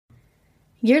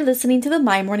You're listening to the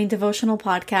My Morning Devotional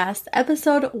Podcast,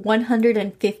 episode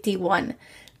 151.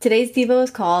 Today's Devo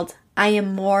is called, I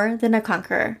Am More Than a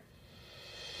Conqueror.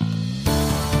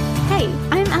 Hey,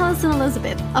 I'm Allison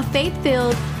Elizabeth, a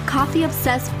faith-filled,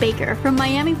 coffee-obsessed baker from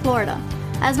Miami, Florida.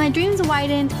 As my dreams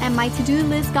widened and my to-do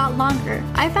list got longer,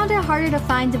 I found it harder to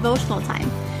find devotional time.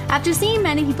 After seeing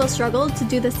many people struggle to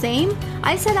do the same,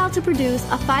 I set out to produce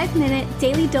a 5-minute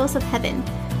daily dose of heaven.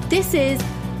 This is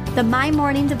the My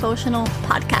Morning Devotional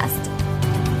Podcast.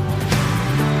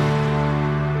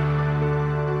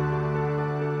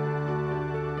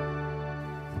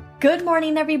 Good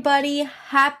morning, everybody.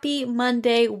 Happy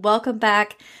Monday. Welcome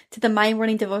back to the My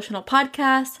Morning Devotional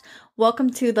Podcast. Welcome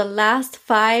to the last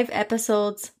 4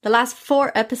 episodes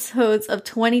of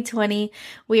 2020.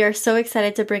 We are so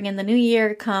excited to bring in the new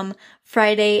year come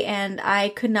Friday, and I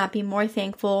could not be more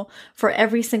thankful for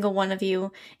every single one of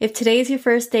you. If today is your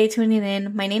first day tuning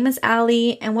in, my name is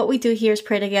Allie, and what we do here is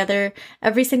pray together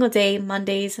every single day,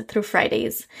 Mondays through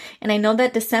Fridays. And I know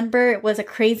that December was a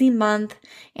crazy month,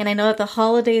 and I know that the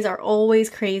holidays are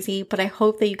always crazy, but I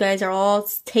hope that you guys are all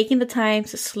taking the time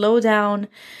to slow down,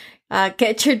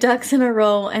 get your ducks in a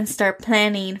row and start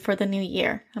planning for the new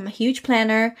year. I'm a huge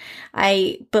planner.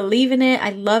 I believe in it. I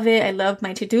love it. I love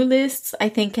my to-do lists. I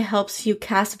think it helps you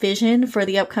cast vision for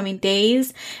the upcoming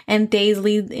days, and days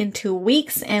lead into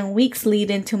weeks, and weeks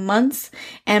lead into months,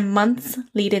 and months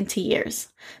lead into years.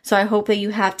 So I hope that you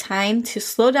have time to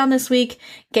slow down this week,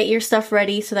 get your stuff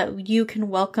ready so that you can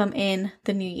welcome in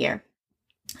the new year.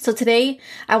 So today,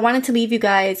 I wanted to leave you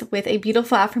guys with a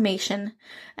beautiful affirmation,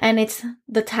 and it's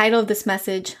the title of this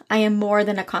message, I am more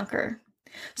than a conqueror.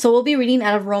 So we'll be reading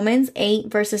out of Romans 8,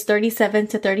 verses 37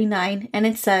 to 39, and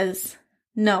it says,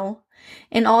 No,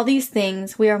 in all these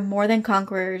things we are more than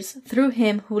conquerors through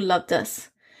him who loved us.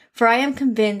 For I am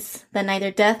convinced that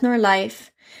neither death nor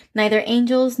life, neither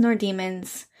angels nor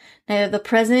demons, neither the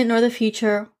present nor the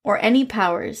future, or any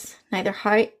powers, neither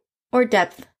height or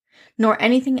depth, nor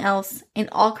anything else in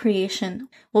all creation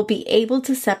will be able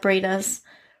to separate us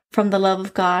from the love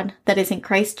of God that is in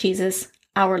Christ Jesus,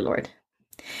 our Lord.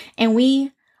 And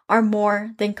we are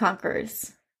more than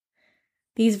conquerors.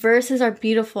 These verses are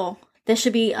beautiful. They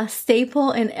should be a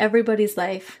staple in everybody's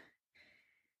life.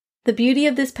 The beauty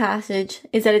of this passage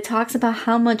is that it talks about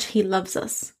how much He loves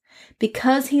us.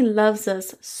 Because He loves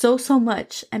us so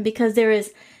much, and because there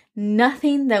is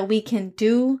nothing that we can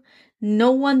do,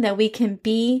 no one that we can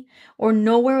be, or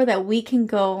nowhere that we can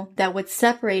go that would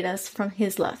separate us from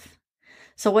His love.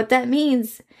 So what that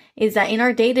means is that in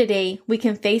our day-to-day, we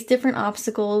can face different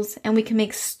obstacles and we can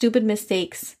make stupid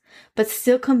mistakes, but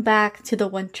still come back to the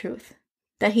one truth,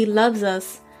 that He loves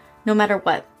us no matter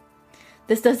what.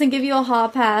 This doesn't give you a hall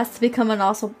pass to become an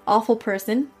awful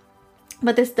person,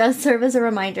 but this does serve as a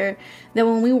reminder that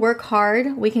when we work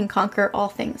hard, we can conquer all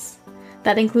things.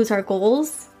 That includes our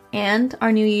goals and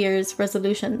our New Year's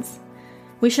resolutions.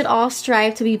 We should all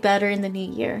strive to be better in the new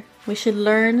year. We should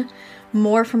learn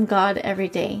more from God every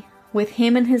day. With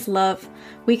Him and His love,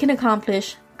 we can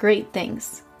accomplish great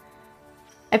things.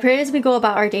 I pray as we go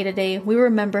about our day-to-day, we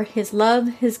remember His love,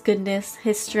 His goodness,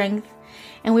 His strength,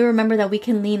 and we remember that we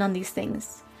can lean on these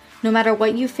things. No matter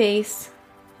what you face,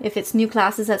 if it's new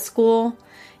classes at school,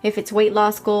 if it's weight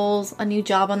loss goals, a new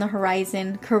job on the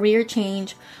horizon, career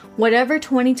change, whatever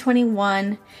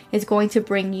 2021 is going to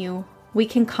bring you, we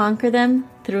can conquer them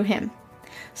through Him.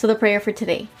 So the prayer for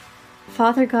today.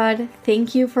 Father God,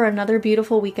 thank you for another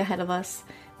beautiful week ahead of us.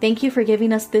 Thank you for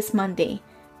giving us this Monday.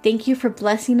 Thank you for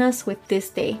blessing us with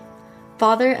this day.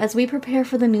 Father, as we prepare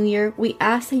for the new year, we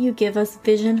ask that you give us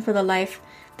vision for the life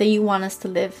that you want us to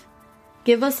live.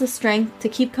 Give us the strength to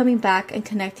keep coming back and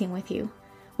connecting with you.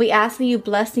 We ask that you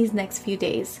bless these next few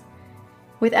days.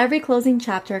 With every closing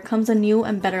chapter comes a new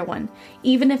and better one,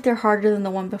 even if they're harder than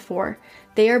the one before.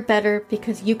 They are better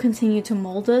because you continue to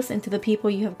mold us into the people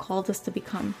you have called us to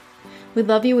become. We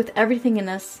love you with everything in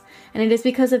us, and it is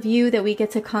because of you that we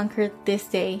get to conquer this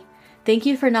day. Thank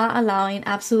you for not allowing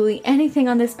absolutely anything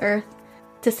on this earth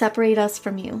to separate us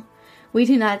from you. We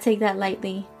do not take that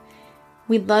lightly.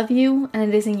 We love you, and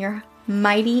it is in your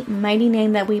mighty, mighty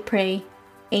name that we pray.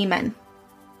 Amen.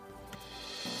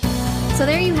 So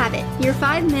there you have it, your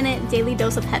 5-minute daily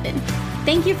dose of heaven.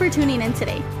 Thank you for tuning in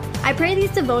today. I pray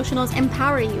these devotionals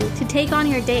empower you to take on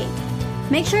your day.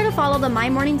 Make sure to follow the My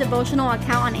Morning Devotional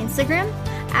account on Instagram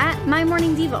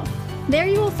 @MyMorningDevo. There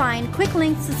you will find quick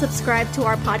links to subscribe to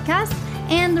our podcast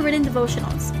and the written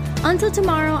devotionals. Until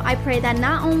tomorrow, I pray that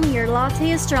not only your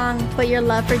latte is strong, but your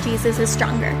love for Jesus is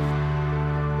stronger.